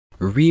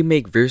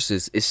Remake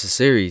Versus is a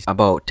series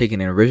about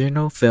taking an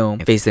original film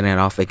and facing it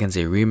off against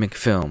a remake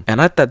film.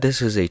 And I thought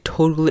this was a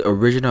totally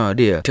original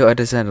idea until I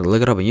decided to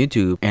look it up on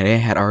YouTube, and it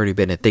had already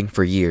been a thing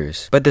for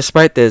years. But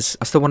despite this,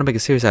 I still want to make a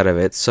series out of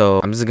it,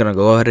 so I'm just gonna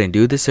go ahead and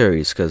do the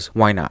series, because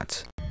why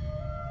not?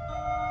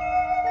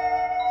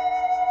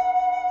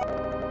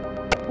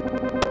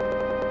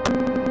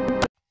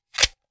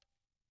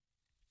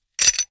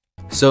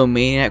 So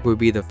Maniac would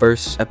be the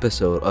first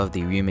episode of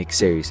the remake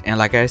series, and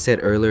like I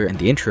said earlier in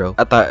the intro,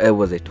 I thought it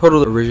was a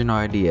total original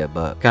idea,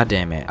 but god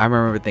damn it, I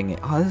remember thinking,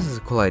 oh, this is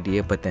a cool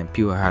idea, but then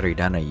people had already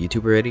done it on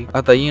YouTube already. I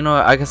thought, you know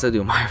what, I guess I'll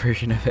do my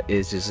version of it.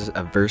 It's just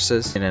a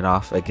versus and it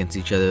off against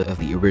each other of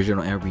the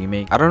original and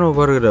remake. I don't know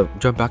whether to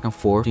jump back and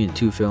forth between the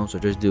two films or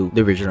just do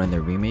the original and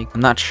the remake.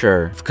 I'm not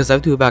sure, because I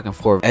do it back and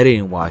forth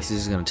editing wise, this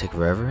is gonna take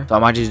forever, so I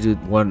might just do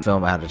one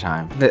film at a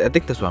time. I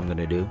think that's what I'm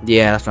gonna do.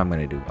 Yeah, that's what I'm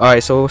gonna do.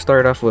 Alright, so we'll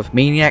start off with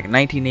Maniac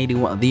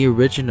 1981, the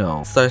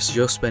original. Starts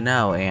Joe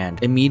Spinell,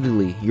 and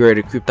immediately you're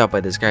already creeped out by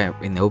this guy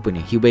in the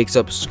opening. He wakes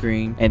up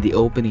screaming, and the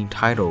opening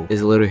title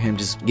is literally him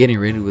just getting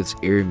ready with his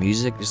eerie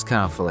music, just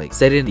kind of like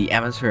setting the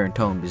atmosphere and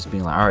tone, just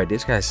being like, alright,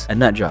 this guy's a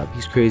nut job,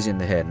 he's crazy in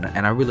the head,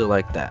 and I really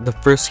like that. The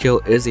first kill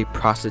is a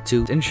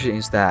prostitute. What's interesting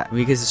is that when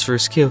he gets his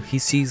first kill, he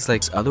sees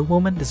like this other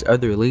woman, this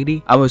other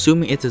lady. I'm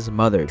assuming it's his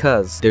mother,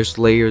 because there's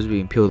layers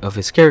being peeled of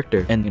his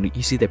character, and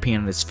you see the pain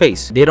on his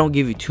face. They don't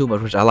give you too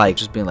much, which I like,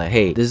 just being like,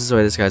 hey, this is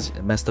why this guy's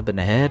messed up in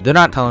the head. They're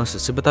not telling us to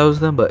sympathize with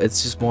them, but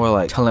it's just more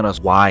like telling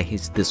us why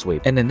he's this way.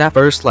 And then that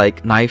first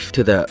like knife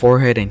to the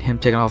forehead and him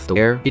taking off the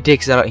hair, he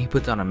takes it out and he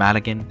puts it on a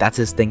mannequin. That's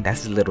his thing,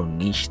 that's his little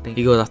niche thing.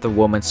 He goes after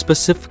women,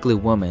 specifically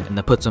women, and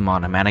then puts them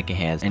on a mannequin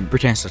heads and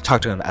pretends to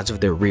talk to them as if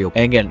they're real.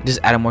 And again, just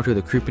adding more to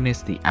the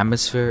creepiness, the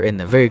atmosphere, and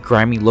the very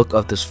grimy look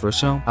of this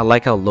first film. I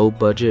like how low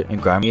budget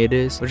and grimy it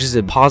is, which is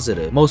a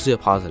positive, mostly a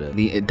positive.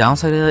 The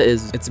downside of that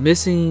is it's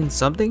missing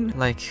something.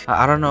 Like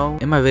I don't know,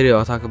 in my video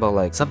I'll talk about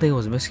like something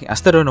was missing. I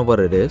still don't know what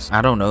it is.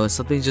 I don't know, it's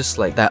something just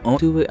like that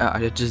onto it.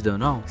 I just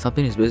don't know,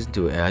 something is missing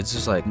to it. I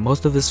just like,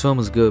 most of this film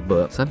is good,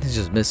 but something's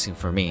just missing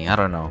for me. I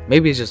don't know,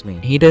 maybe it's just me.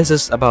 He does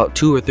this about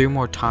 2 or 3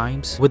 more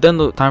times. Within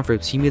the time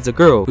frames, he meets a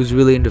girl who's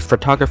really into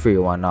photography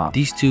or whatnot.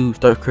 These two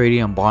start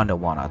creating a bond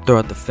and whatnot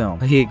throughout the film.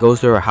 He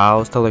goes to her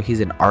house, tell her he's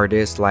an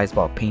artist, lies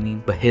about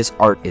painting, but his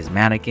art is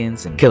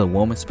mannequins and killing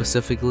women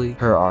specifically.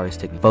 Her art is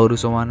taking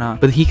photos and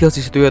whatnot. But he kills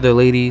these 3 other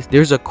ladies.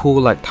 There's a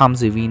cool like Tom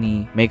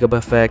Savini makeup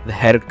effect, the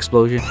head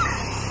explosion,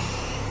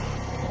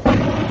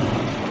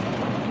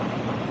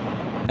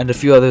 and a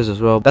few others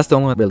as well. That's the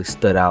only one that really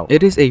stood out.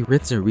 It is a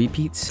rinse and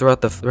repeat throughout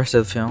the rest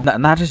of the film.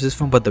 Not just this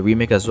film, but the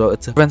remake as well.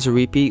 It's a rinse and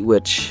repeat,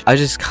 which I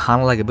just kind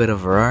of like a bit of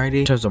variety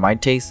in terms of my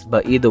taste.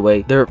 But either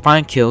way, they're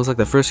fine kills. Like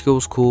the first kill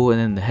was cool, and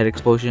then the head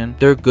explosion,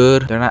 they're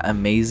good. They're not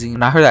amazing.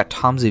 And I heard that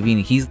Tom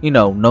Savini, he's, you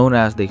know, known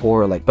as the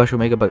horror like special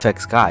makeup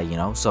effects guy, you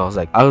know. So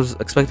I was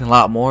expecting a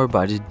lot more, but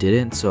I just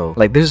didn't. So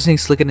like there's this thing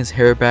slicking his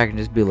hair back and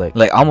just be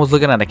like almost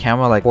looking at the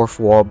camera like fourth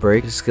wall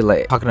break, just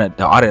like talking to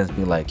the audience,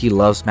 be like, he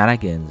loves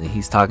mannequins and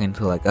he's talking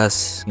to like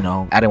us, you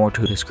know, adding more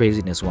to his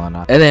craziness and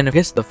whatnot. And then I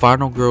guess the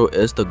final girl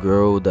is the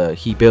girl that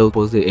he built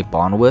supposedly a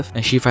bond with,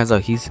 and she finds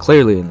out he's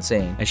clearly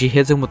insane, and she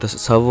hits him with a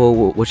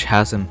shovel, which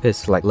has him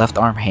his like left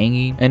arm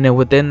hanging. And then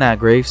within that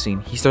grave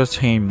scene, he starts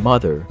hearing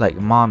mother, like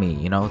mommy,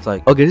 you know. It's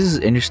like, okay, this is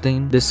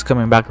interesting, this is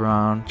coming back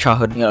around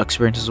childhood, you know,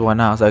 experiences and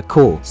whatnot. It's like,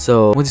 cool.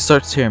 So once he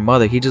starts hearing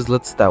mother, he just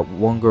lets that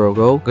one girl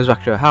go, goes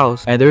back to her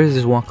house, and there is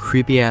this one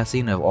creepy ass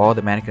scene of all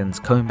the mannequins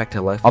coming back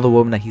to life, all the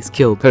women that he's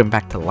killed coming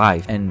back to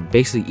life and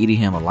basically eating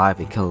him alive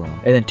and killing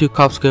him. And then 2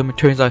 cops come. It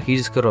turns out he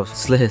just could have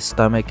slit his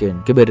stomach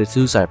and committed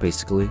suicide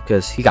basically,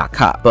 because he got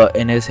caught. But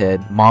in his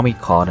head, mommy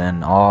called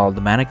and all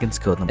the mannequins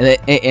killed him. And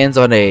it ends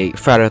on a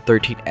Friday the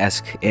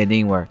 13th-esque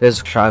ending where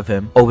there's a shot of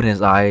him open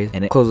his eyes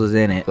and it closes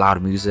in it,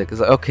 loud music. It's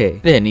like, okay,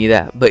 didn't need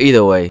that. But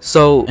either way,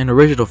 so an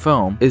original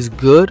film is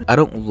good. I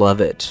don't love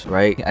it,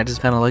 right? I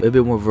just kind of like a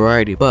bit more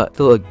variety, but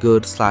still a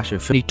good slasher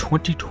film. The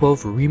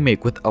 2012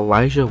 remake with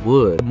Elijah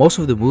Wood. Most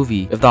of the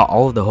movie, if not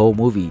all of the whole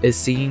movie, is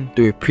seen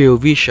through a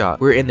POV shot.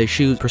 We're in the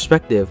shoes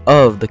perspective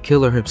of the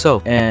killer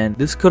himself, and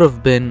this could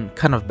have been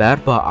kind of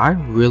bad, but I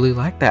really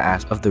like that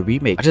aspect of the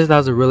remake. I just thought it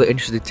was a really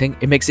interesting thing.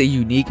 It makes it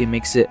unique, it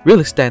makes it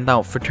really stand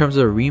out for terms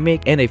of a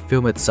remake and a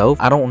film itself.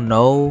 I don't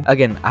know,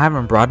 again, I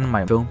haven't broadened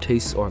my film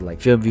tastes or like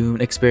film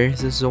viewing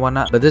experiences or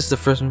whatnot, but this is the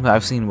first movie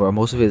I've seen where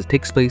most of it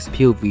takes place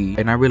POV,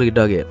 and I really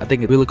dug it. I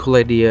think it's a really cool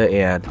idea,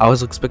 and I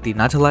was expecting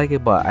not to like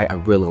it, but I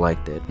really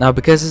liked it. Now,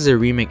 because this is a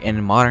remake and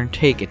a modern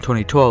take in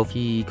 2012,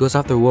 he goes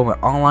after a woman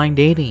online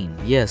dating.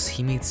 Yes,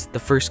 he meets the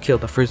first kill,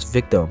 the first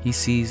victim. He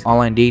sees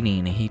online dating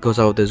and he goes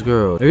out with this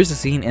girl. There's a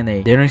scene in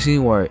a dinner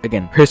scene where,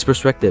 again, his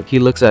perspective, he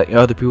looks at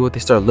other people, they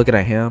start looking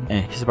at him,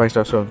 and his body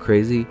starts going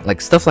crazy.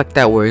 Like stuff like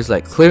that, where it's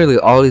like clearly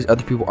all these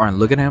other people aren't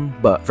looking at him,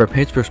 but from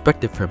his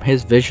perspective, from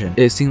his vision,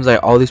 it seems like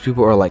all these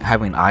people are like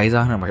having eyes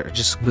on him or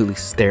just completely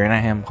staring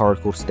at him,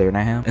 hardcore staring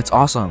at him. It's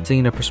awesome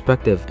seeing the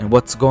perspective and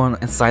what's going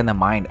inside the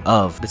mind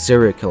of the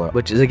serial killer,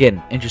 which is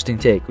again interesting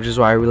take, which is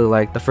why I really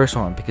like the first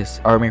one,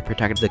 because our main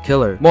protagonist, the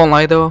killer. Won't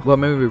lie though, what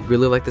made me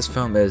really like this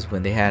film is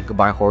when they had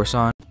Goodbye Horse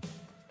on.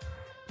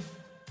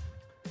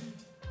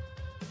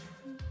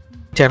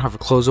 taking off her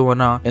clothes and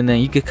whatnot, and then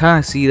you could kind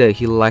of see that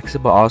he likes it,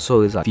 but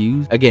also is like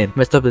confused. Again,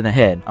 messed up in the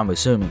head, I'm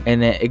assuming.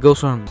 And then it goes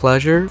from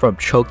pleasure, from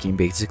choking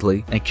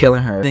basically, and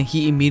killing her. Then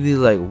he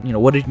immediately like, you know,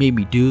 what did it made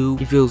me do?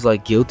 He feels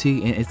like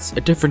guilty, and it's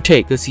a different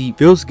take because he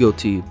feels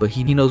guilty, but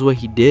he knows what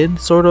he did,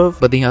 sort of.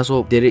 But then he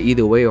also did it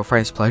either way or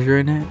finds pleasure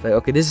in it. Like,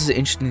 okay, this is an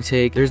interesting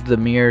take. There's the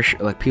mirror,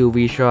 like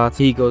POV shots.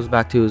 He goes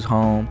back to his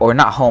home, or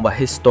not home, but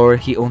his store.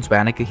 He owns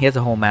mannequin. He has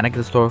a whole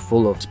mannequin store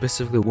full of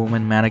specifically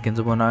women mannequins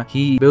and whatnot.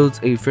 He builds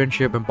a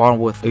friendship and bond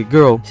with a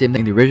girl, same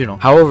thing in the original.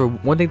 However,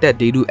 one thing that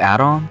they do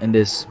add on in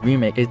this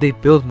remake is they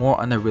build more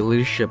on the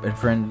relationship and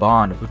friend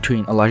bond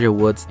between Elijah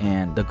Woods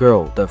and the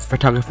girl, the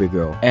photography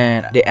girl,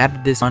 and they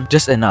added this on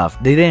just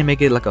enough. They didn't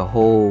make it like a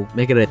whole,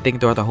 make it a thing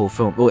throughout the whole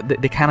film. Well,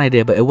 they kind of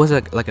did, but it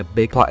wasn't like a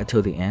big plot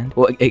until the end.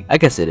 Well, I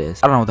guess it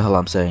is. I don't know what the hell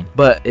I'm saying,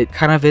 but it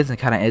kind of is and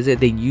kind of isn't.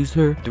 They used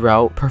her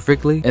throughout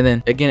perfectly, and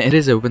then again, it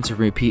is a rinse and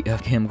repeat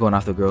of him going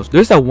after girls.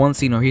 There's that one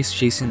scene where he's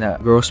chasing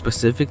that girl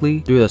specifically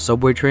through the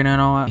subway train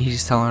and all that. He's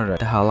just telling her to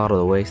the hell out of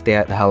the way,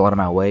 stay the hell out of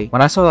my way.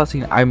 When I saw that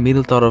scene, I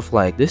immediately thought of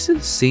like,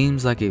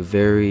 seems like a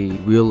very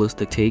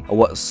realistic take of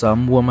what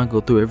some women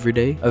go through every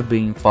day, of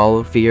being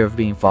followed, fear of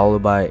being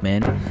followed by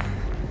men.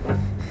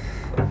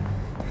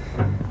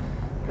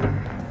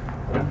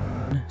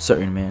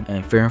 Certain men,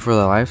 and fearing for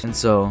their lives. And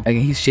so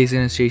again, he's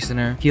chasing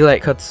her. He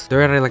like cuts,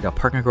 they're at like a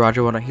parking garage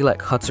or whatnot. He like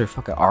cuts her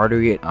fucking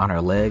artery on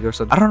her leg or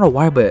something. I don't know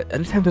why, but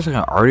anytime there's like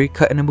an artery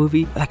cut in a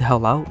movie, like the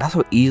hell out. That's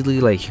how easily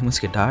like humans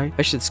can die.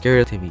 That shit's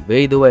scary to me. But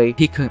either way,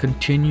 he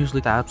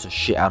continuously stabs the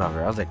shit out of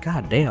her. I was like,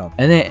 god damn.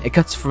 And then it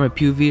cuts from a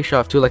POV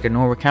shot to like a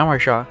normal camera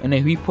shot, and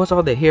then he pulls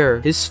out the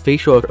hair. His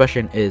facial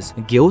expression is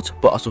guilt,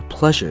 but also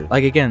pleasure.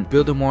 Like again,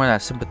 building more of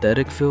that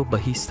sympathetic feel,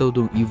 but he's still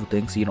doing evil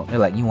things, so you don't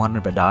like, you want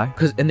him to die.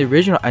 Because in the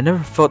original, I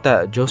never felt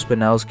that Joe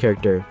Spinell's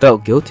character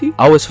felt guilty.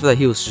 I always felt that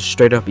he was just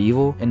straight up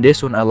evil. In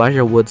this one,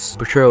 Elijah Wood's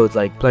portrayal is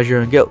like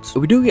pleasure and guilt. So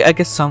we do get, I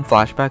guess, some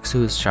flashbacks to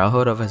his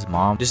childhood of his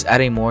mom, just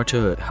adding more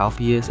to how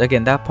he is.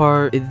 Again, that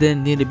part, it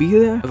didn't need to be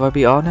there, if I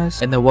be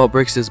honest. And then what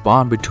breaks this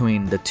bond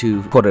between the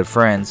two quoted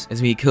friends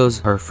is when he kills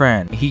her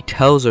friend. He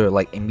tells her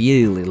like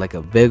immediately, like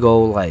a big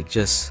old like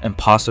just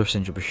imposter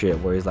syndrome shit,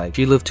 where he's like,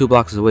 she lived 2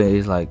 blocks away.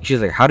 He's like,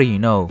 she's like, how do you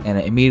know? And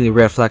immediately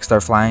red flags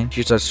start flying.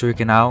 She starts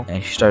freaking out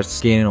and she starts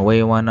skating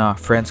away when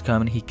friends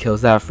come, and he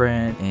kills that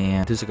friend,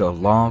 and there's like a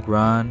long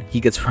run. He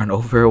gets run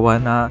over and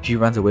whatnot. She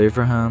runs away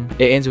from him.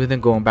 It ends with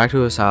him going back to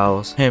his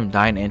house, him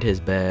dying in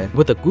his bed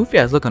with a goofy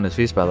ass look on his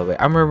face, by the way.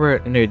 I remember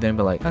in there then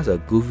be like, that's a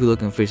goofy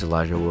looking face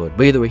Elijah Wood.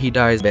 But either way, he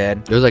dies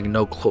bad. There's like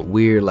no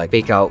weird like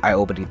fake out eye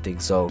opening thing.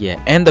 So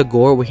yeah, and the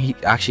gore when he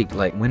actually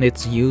like when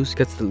it's used,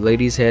 gets the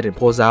lady's head and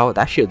pulls out,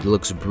 that shit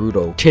looks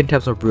brutal, 10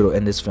 times more brutal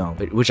in this film,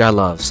 which I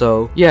love.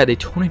 So yeah, the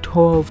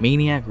 2012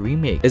 Maniac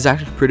remake is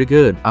actually pretty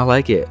good. I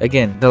like it.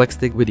 Again, they like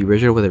stick with the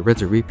original with a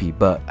rinse and repeat,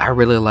 but I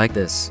really like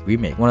this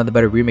remake. One of the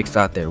better remakes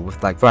out there,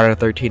 with like Friday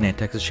the 13th and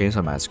Texas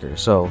Chainsaw Massacre.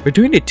 So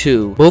between the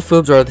two, both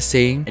films are the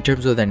same in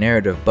terms of their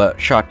narrative, but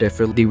shot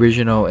differently. The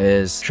original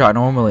is shot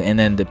normally, and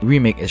then the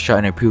remake is shot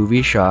in a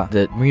POV shot.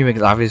 The remake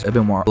is obviously a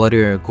bit more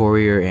bloodier,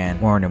 gorier,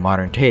 and more in a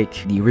modern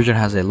take. The original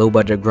has a low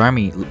budget,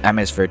 grimy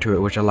atmosphere to it,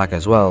 which I like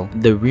as well.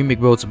 The remake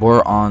builds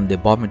more on the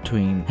bond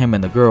between him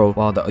and the girl,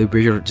 while the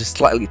original just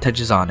slightly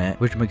touches on it,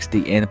 which makes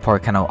the end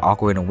part kind of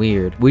awkward and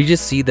weird. We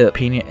just see the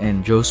opinion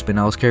in Joe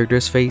Spinell's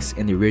character's face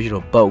in the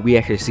original, but we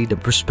actually see the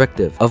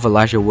perspective of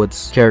Elijah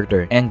Wood's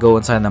character and go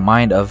inside the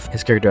mind of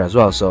his character as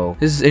well. So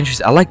this is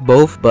interesting. I like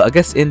both, but I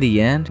guess in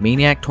the end,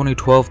 Maniac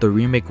 2012, the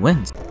remake,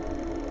 wins.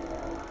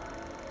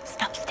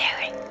 Stop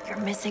staring. You're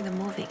missing a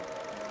movie.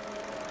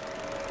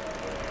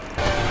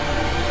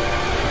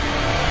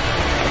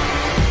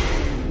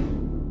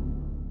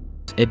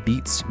 It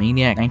beats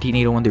Maniac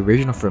 1981, the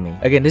original, for me.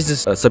 Again, this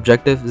is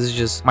subjective. This is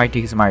just my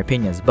takes and my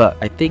opinions, but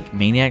I think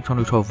Maniac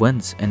 2012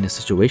 wins in this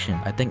situation.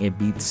 I think it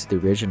beats the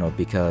original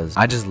because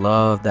I just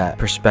love that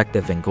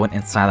perspective and going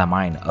inside the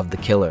mind of the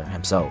killer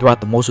himself throughout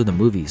the most of the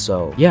movie.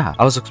 So yeah,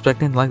 I was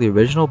expecting to like the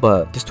original,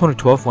 but this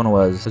 2012 one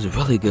was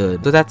really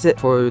good. So that's it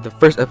for the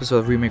first episode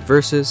of Remake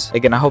Versus.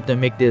 Again, I hope to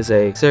make this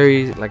a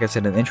series. Like I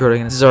said in the intro,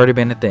 this has already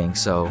been a thing,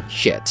 so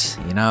shit,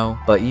 you know.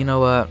 But you know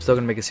what? I'm still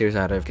gonna make a series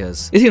out of it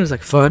because it seems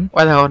like fun.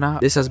 Why the hell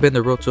not? This has been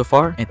The Road So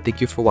Far, and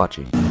thank you for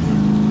watching.